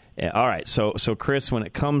 All right, so Chris, when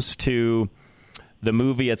it comes to the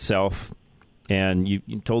movie itself, and you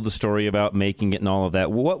told the story about making it and all of that,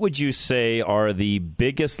 what would you say are the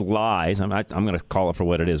biggest lies? I'm going to call it for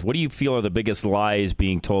what it is. What do you feel are the biggest lies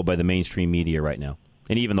being told by the mainstream media right now,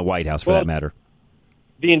 and even the White House for that matter?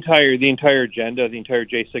 The entire agenda, the entire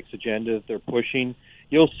J6 agenda that they're pushing.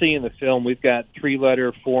 You'll see in the film we've got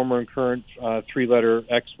former and current three-letter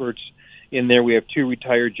experts in there. We have 2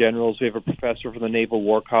 retired generals. We have a professor from the Naval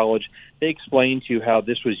War College. They explain to you how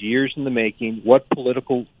this was years in the making, what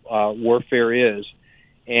political warfare is,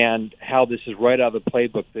 and how this is right out of the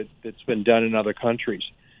playbook that's been done in other countries.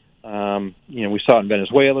 We saw it in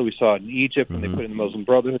Venezuela. We saw it in Egypt when they put in the Muslim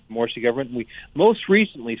Brotherhood, the Morsi government. We most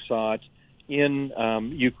recently saw it in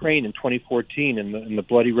Ukraine in 2014 in the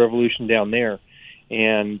bloody revolution down there.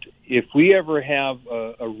 And if we ever have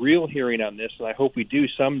a real hearing on this, and I hope we do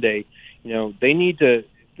someday, they need to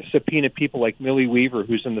subpoena people like Millie Weaver,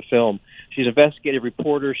 who's in the film. She's an investigative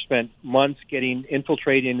reporter, spent months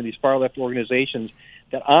infiltrating into these far-left organizations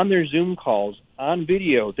that on their Zoom calls, on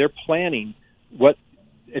video, they're planning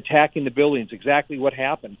attacking the buildings, exactly what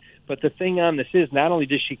happened. But the thing on this is, not only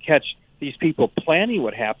does she catch these people planning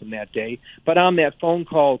what happened that day, but on that phone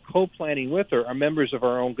call, co-planning with her are members of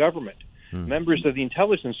our own government, members of the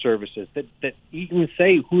intelligence services that even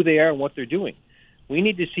say who they are and what they're doing. We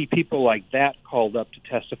need to see people like that called up to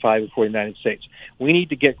testify before the United States. We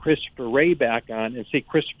need to get Christopher Wray back on and say,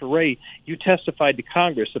 Christopher Wray, you testified to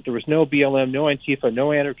Congress that there was no BLM, no Antifa,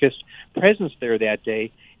 no anarchist presence there that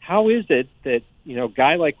day. How is it that a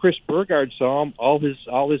guy like Chris Burgard saw him, all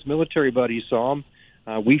his military buddies saw him,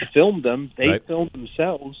 we filmed them, they filmed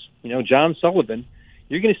themselves, John Sullivan.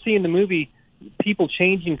 You're going to see in the movie people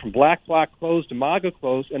changing from black bloc clothes to MAGA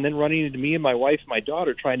clothes and then running into me and my wife and my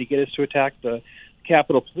daughter trying to get us to attack the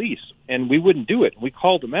Capitol Police, and we wouldn't do it. We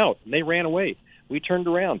called them out, and they ran away. We turned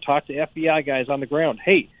around, talked to FBI guys on the ground.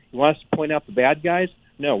 Hey, you want us to point out the bad guys?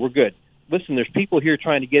 No, we're good. Listen, there's people here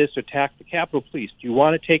trying to get us to attack the Capitol Police. Do you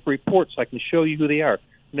want to take a report so I can show you who they are?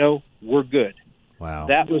 No, we're good. Wow.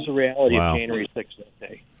 That was the reality Wow. of January 6th that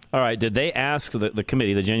day. All right. Did they ask the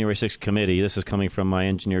committee, the January 6th committee, this is coming from my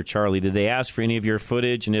engineer, Charlie, did they ask for any of your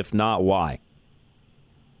footage? And if not, why?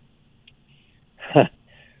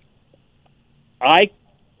 I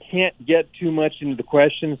can't get too much into the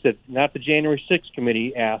questions that not the January 6th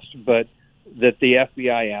committee asked, but that the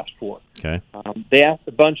FBI asked for. Okay. They asked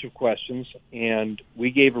a bunch of questions, and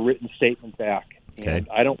we gave a written statement back. Okay. And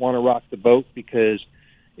I don't want to rock the boat because,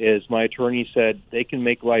 as my attorney said, they can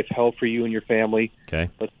make life hell for you and your family. Okay.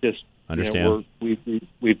 Let's just understand.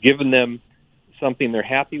 We've given them something they're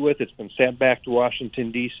happy with. It's been sent back to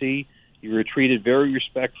Washington, D.C. You were treated very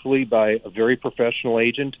respectfully by a very professional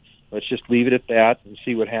agent. Let's just leave it at that and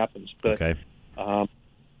see what happens. But okay.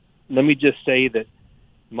 Let me just say that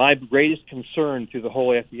my greatest concern through the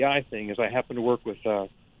whole FBI thing is I happen to work with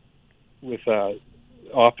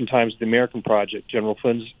oftentimes the American Project, General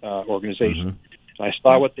Flynn's organization. And I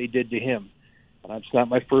saw what they did to him. It's not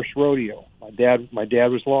my first rodeo. My dad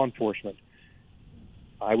was law enforcement.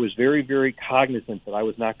 I was very, very cognizant that I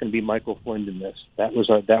was not going to be Michael Flynn in this. That was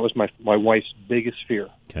my wife's biggest fear.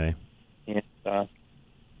 Okay. And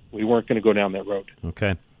we weren't going to go down that road.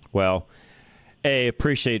 Okay. Well, I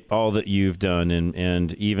appreciate all that you've done,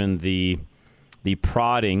 and even the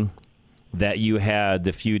prodding that you had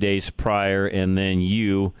the few days prior, and then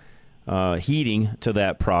you heeding to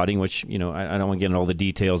that prodding, which, I don't want to get into all the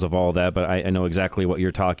details of all that, but I know exactly what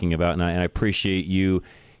you're talking about, and I appreciate you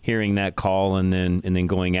hearing that call and then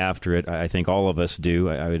going after it. I think all of us do.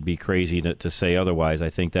 I would be crazy to say otherwise. I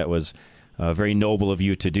think that was very noble of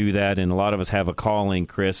you to do that, and a lot of us have a calling,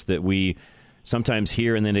 Chris, that we sometimes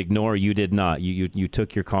hear and then ignore. You did not. You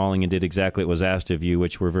took your calling and did exactly what was asked of you,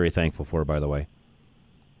 which we're very thankful for, by the way.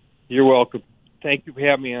 You're welcome. Thank you for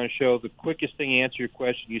having me on the show. The quickest thing to answer your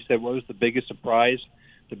question, you said, what was the biggest surprise?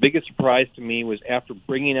 The biggest surprise to me was after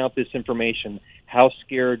bringing out this information, how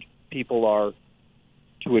scared people are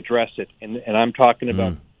to address it. And I'm talking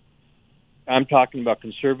about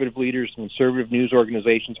conservative leaders and conservative news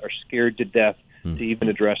organizations are scared to death to even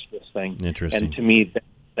address this thing. Interesting. And to me,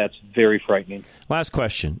 that's very frightening. Last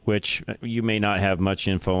question, which you may not have much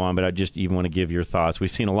info on, but I just even want to give your thoughts. We've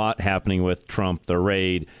seen a lot happening with Trump, the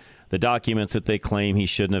raid, the documents that they claim he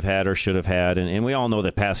shouldn't have had or should have had, and we all know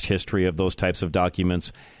the past history of those types of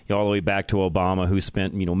documents, all the way back to Obama, who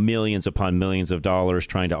spent millions upon millions of dollars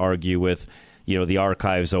trying to argue with the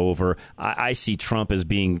archives over. I see Trump as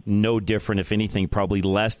being no different, if anything, probably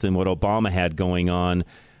less than what Obama had going on.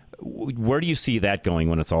 Where do you see that going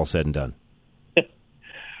when it's all said and done?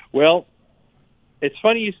 Well, it's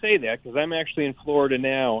funny you say that because I'm actually in Florida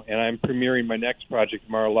now, and I'm premiering my next project,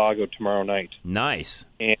 Mar-a-Lago, tomorrow night. Nice.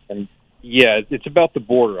 And, yeah, it's about the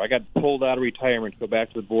border. I got pulled out of retirement to go back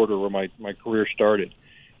to the border where my career started.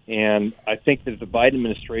 And I think that if the Biden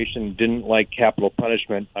administration didn't like capital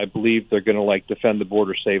punishment, I believe they're going to defend the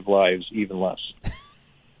border, save lives, even less.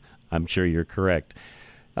 I'm sure you're correct.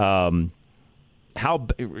 And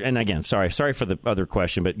again, sorry for the other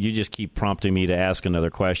question, but you just keep prompting me to ask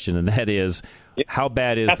another question, and that is, how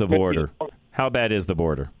bad is the border? How bad is the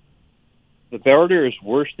border? The border is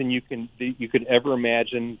worse than you could ever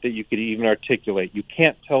imagine, that you could even articulate. You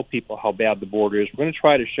can't tell people how bad the border is. We're going to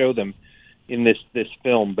try to show them in this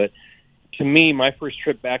film, but to me, my first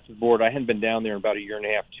trip back to the border, I hadn't been down there in about a year and a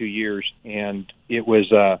half, 2 years, and it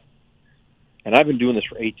was and I've been doing this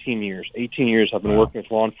for 18 years. 18 years I've been working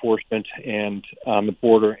with law enforcement and on the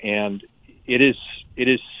border, and it is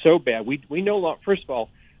so bad. We first of all,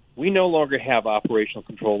 we no longer have operational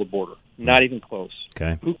control of the border, not even close.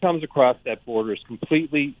 Okay. Who comes across that border is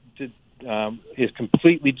completely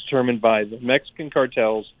determined by the Mexican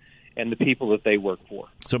cartels and the people that they work for.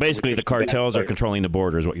 So basically, the cartels are controlling the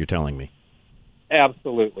border, is what you're telling me.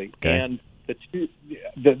 Absolutely. Okay. And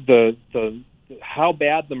the how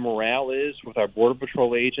bad the morale is with our Border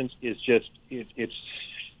Patrol agents is just, it's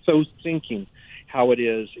so sinking how it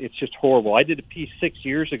is. It's just horrible. I did a piece 6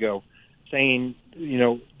 years ago saying,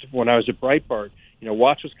 when I was at Breitbart,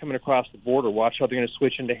 watch what's coming across the border. Watch how they're going to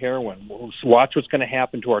switch into heroin. Watch what's going to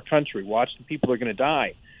happen to our country. Watch the people that are going to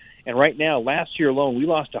die. And right now, last year alone, we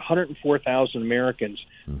lost 104,000 Americans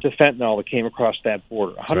to fentanyl that came across that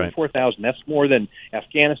border. 104,000. That's more than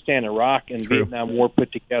Afghanistan, Iraq, and Vietnam War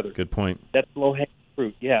put together. Good point. That's low-hanging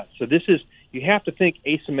fruit. Yeah. So you have to think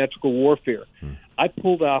asymmetrical warfare. I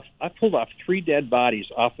pulled off 3 dead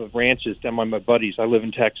bodies off of ranches down by my buddies. I live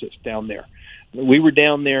in Texas down there. We were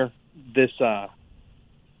down there a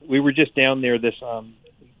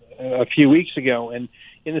few weeks ago, and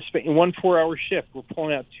in one 4-hour shift, we're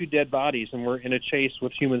pulling out 2 dead bodies, and we're in a chase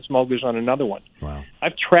with human smugglers on another one. Wow.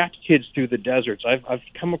 I've tracked kids through the deserts. I've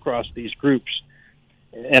come across these groups,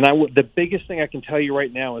 And the biggest thing I can tell you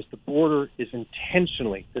right now is the border is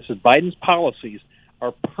intentionally, this is Biden's policies,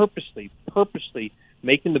 are purposely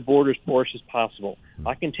making the border as porous as possible.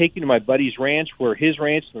 I can take you to my buddy's ranch, where his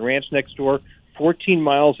ranch and the ranch next door, 14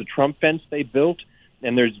 miles of Trump fence they built,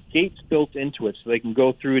 and there's gates built into it so they can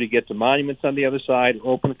go through to get to monuments on the other side,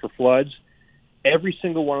 open for floods. Every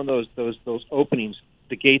single one of those openings,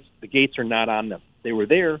 the gates are not on them. They were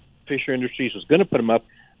there. Fisher Industries was going to put them up.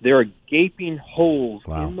 There are gaping holes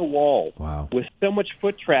in the wall with so much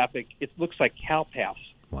foot traffic, it looks like cow paths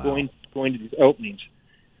going to these openings.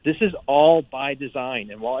 This is all by design.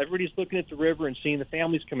 And while everybody's looking at the river and seeing the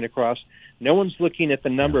families coming across, no one's looking at the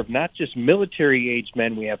number of not just military-age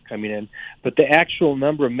men we have coming in, but the actual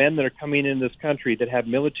number of men that are coming in this country that have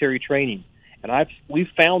military training. And we've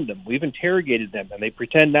found them. We've interrogated them, and they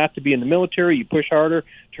pretend not to be in the military. You push harder.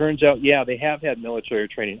 Turns out, yeah, they have had military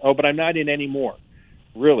training. Oh, but I'm not in anymore.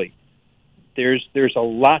 Really. There's a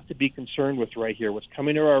lot to be concerned with right here. What's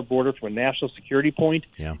coming to our border from a national security point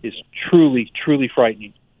is truly, truly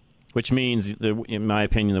frightening. Which means, in my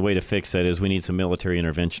opinion, the way to fix that is we need some military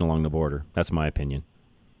intervention along the border. That's my opinion.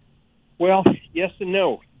 Well, yes and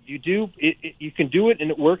no. You do. You can do it, and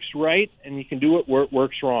it works right, and you can do it where it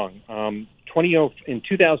works wrong. In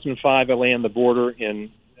 2005, I lay on the border in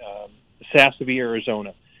Sassavie,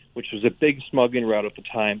 Arizona, which was a big smuggling route at the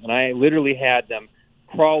time, and I literally had them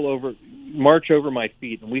march over my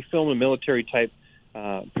feet, and we filmed a military-type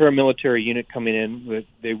paramilitary unit coming in.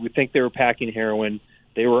 They would think they were packing heroin.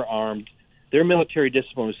 They were armed. Their military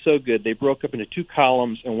discipline was so good, they broke up into two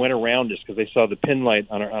columns and went around us because they saw the pin light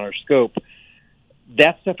on our scope.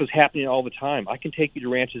 That stuff is happening all the time. I can take you to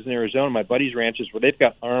ranches in Arizona, my buddies' ranches, where they've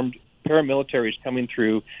got armed paramilitaries coming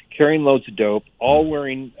through, carrying loads of dope, all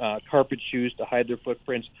wearing carpet shoes to hide their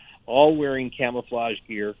footprints, all wearing camouflage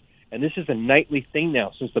gear. And this is a nightly thing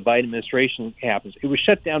now since the Biden administration happens. It was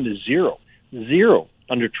shut down to zero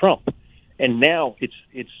under Trump. And now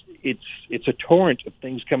it's a torrent of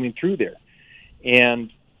things coming through there. And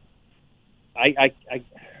I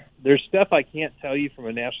there's stuff I can't tell you from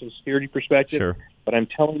a national security perspective, but I'm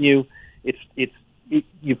telling you,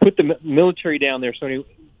 you put the military down there. So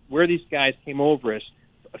where these guys came over us,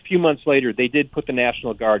 a few months later, they did put the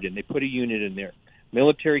National Guard in. They put a unit in there.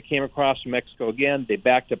 Military came across from Mexico again. They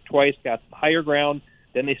backed up twice, got to the higher ground.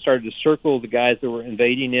 Then they started to circle the guys that were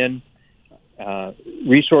invading in.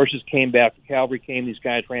 Resources came back. The cavalry came. These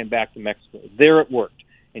guys ran back to Mexico. There it worked.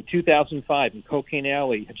 In 2005, in Cocaine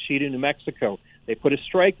Alley, Hachita, New Mexico, they put a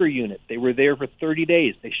Stryker unit. They were there for 30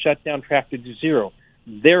 days. They shut down traffic to zero.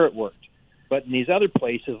 There it worked. But in these other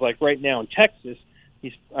places, like right now in Texas,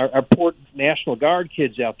 our poor National Guard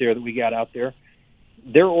kids out there that we got out there,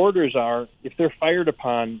 their orders are, if they're fired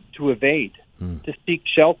upon, to evade, to seek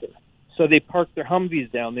shelter. So they park their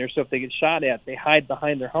Humvees down there, so if they get shot at, they hide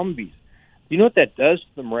behind their Humvees. You know what that does to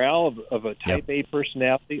the morale of a Type A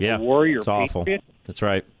personality, a warrior, it's awful. Patriot? That's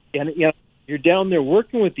right. And you're down there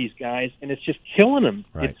working with these guys, and it's just killing them.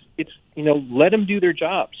 Right. It's let them do their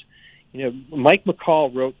jobs. Mike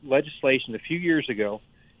McCall wrote legislation a few years ago,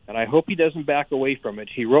 and I hope he doesn't back away from it.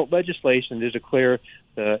 He wrote legislation to declare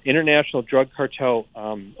the international drug cartel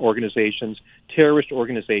organizations terrorist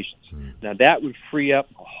organizations. Now, that would free up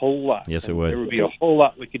a whole lot. Yes, it would. There would be a whole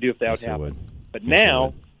lot we could do if that would happen. But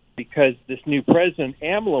now, because this new president,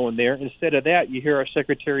 AMLO, in there, instead of that, you hear our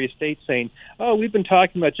Secretary of State saying, we've been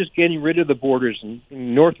talking about just getting rid of the borders in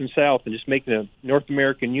North and South and just making a North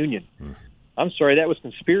American Union. I'm sorry, that was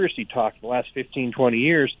conspiracy talk the last 15, 20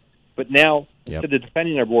 years. But now, instead of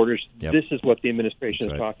defending our borders, this is what the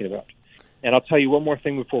administration is talking about. And I'll tell you one more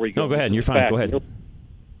thing before we go. No, go ahead. You're fine. Go ahead.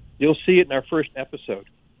 You'll see it in our first episode.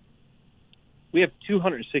 We have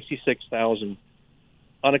 266,000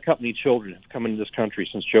 unaccompanied children have come into this country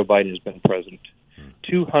since Joe Biden has been president.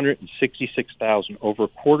 266,000, over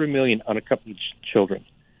 250,000 unaccompanied children.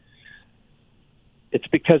 It's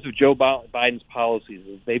because of Joe Biden's policies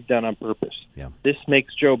that they've done on purpose. This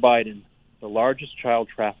makes Joe Biden the largest child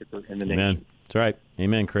trafficker in the nation. Amen. That's right.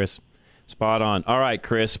 Amen, Chris. Spot on. All right,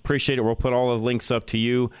 Chris. Appreciate it. We'll put all the links up to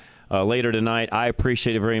you later tonight. I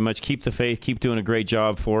appreciate it very much. Keep the faith. Keep doing a great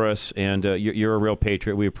job for us. And you're a real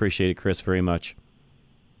patriot. We appreciate it, Chris, very much.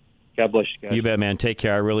 God bless you guys. You bet, man. Take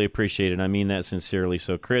care. I really appreciate it. I mean that sincerely.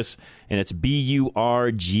 So, Chris, and it's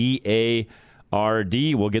BURGARD.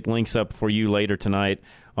 We'll get links up for you later tonight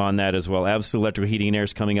on that as well. Absolute Electrical Heating and Air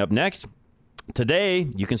is coming up next. Today,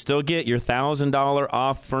 you can still get your $1,000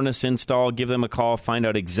 off furnace install. Give them a call. Find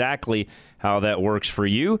out exactly how that works for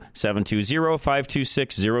you.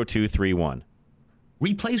 720-526-0231.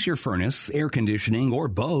 Replace your furnace, air conditioning, or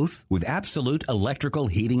both with Absolute Electrical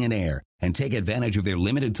Heating and Air and take advantage of their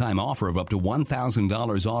limited time offer of up to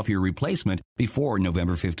 $1,000 off your replacement before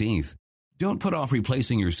November 15th. Don't put off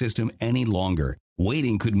replacing your system any longer.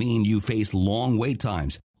 Waiting could mean you face long wait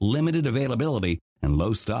times, limited availability, and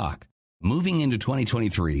low stock. Moving into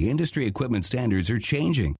 2023, industry equipment standards are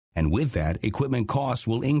changing, and with that, equipment costs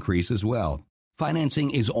will increase as well. Financing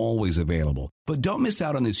is always available, but don't miss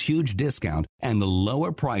out on this huge discount and the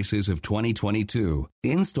lower prices of 2022.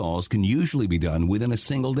 Installs can usually be done within a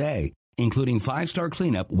single day, including 5-star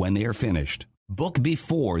cleanup when they are finished. Book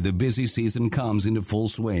before the busy season comes into full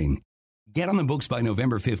swing. Get on the books by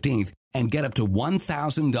November 15th and get up to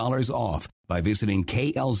 $1,000 off by visiting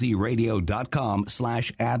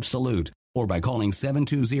klzradio.com/absolute or by calling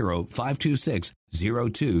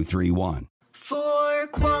 720-526-0231. For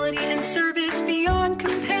quality and service beyond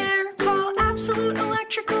compare, call Absolute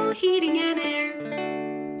Electrical Heating and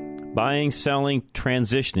Air. Buying, selling,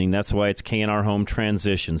 transitioning. That's why it's K&R Home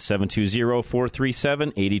Transition.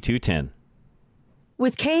 720-437-8210.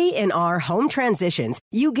 With K&R Home Transitions,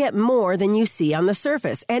 you get more than you see on the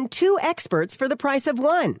surface and 2 experts for the price of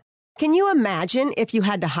 1. Can you imagine if you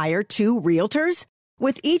had to hire 2 realtors?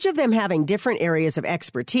 With each of them having different areas of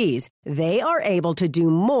expertise, they are able to do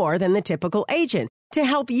more than the typical agent to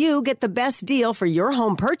help you get the best deal for your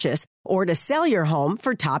home purchase or to sell your home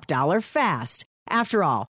for top dollar fast. After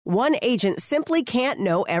all, one agent simply can't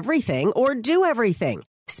know everything or do everything.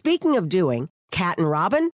 Speaking of doing, Kat and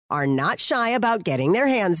Robin are not shy about getting their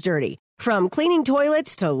hands dirty. From cleaning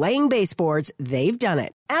toilets to laying baseboards, they've done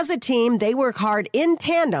it. As a team, they work hard in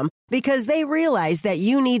tandem because they realize that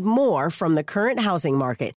you need more from the current housing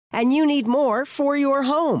market and you need more for your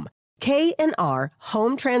home. K&R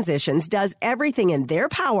Home Transitions does everything in their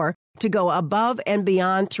power to go above and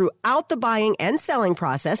beyond throughout the buying and selling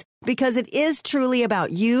process because it is truly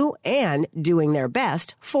about you and doing their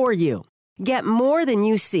best for you. Get more than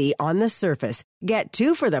you see on the surface. Get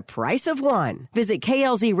 2 for the price of 1. Visit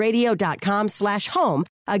klzradio.com/home.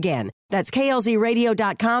 Again, that's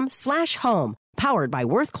klzradio.com/home. Powered by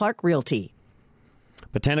Worth Clark Realty.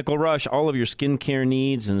 Botanical Rush, all of your skincare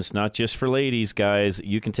needs, and it's not just for ladies, guys.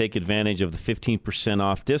 You can take advantage of the 15%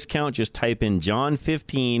 off discount. Just type in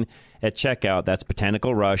John15 at checkout. That's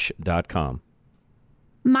botanicalrush.com.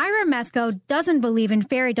 Myra Mesco doesn't believe in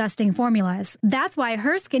fairy dusting formulas. That's why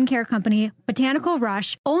her skincare company, Botanical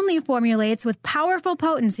Rush, only formulates with powerful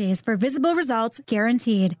potencies for visible results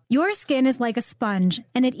guaranteed. Your skin is like a sponge,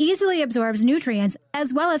 and it easily absorbs nutrients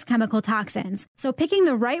as well as chemical toxins. So picking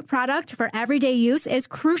the right product for everyday use is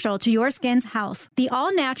crucial to your skin's health. The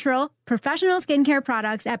all-natural, professional skincare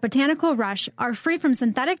products at Botanical Rush are free from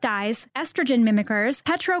synthetic dyes, estrogen mimickers,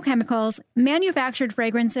 petrochemicals, manufactured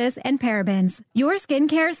fragrances, and parabens. Your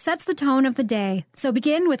skincare sets the tone of the day, so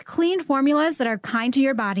begin with clean formulas that are kind to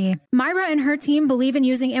your body. Myra and her team believe in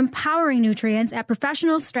using empowering nutrients at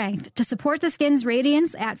professional strength to support the skin's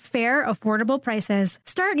radiance at fair, affordable prices.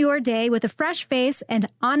 Start your day with a fresh face and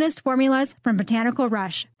honest formulas from Botanical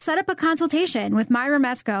Rush. Set up a consultation with Myra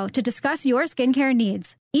Mesco to discuss your skincare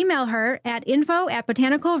needs. Email her at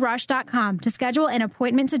info@botanicalrush.com to schedule an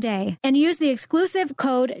appointment today and use the exclusive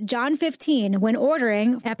code JOHN15 when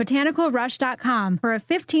ordering at botanicalrush.com for a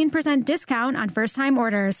 15% discount on first-time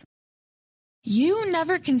orders. You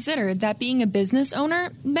never considered that being a business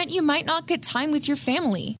owner meant you might not get time with your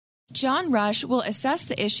family. John Rush will assess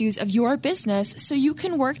the issues of your business so you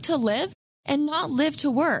can work to live and not live to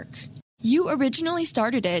work. You originally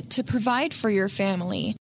started it to provide for your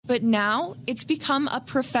family, but now it's become a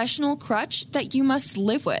professional crutch that you must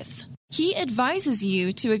live with. He advises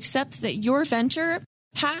you to accept that your venture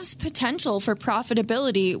has potential for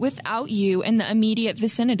profitability without you in the immediate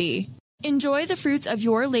vicinity. Enjoy the fruits of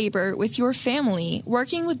your labor with your family,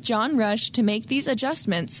 working with John Rush to make these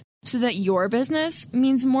adjustments so that your business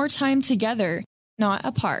means more time together, not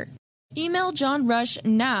apart. Email John Rush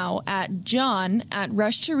now at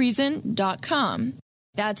john@rushtoreason.com.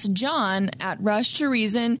 That's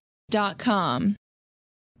john@rushtoreason.com.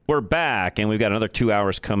 We're back, and we've got another 2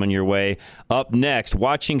 hours coming your way. Up next,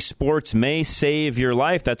 watching sports may save your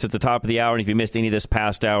life. That's at the top of the hour, and if you missed any of this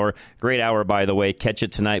past hour, great hour, by the way, catch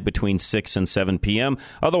it tonight between 6 and 7 p.m.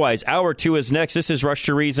 Otherwise, hour 2 is next. This is Rush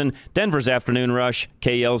to Reason, Denver's Afternoon Rush,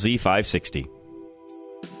 KLZ 560.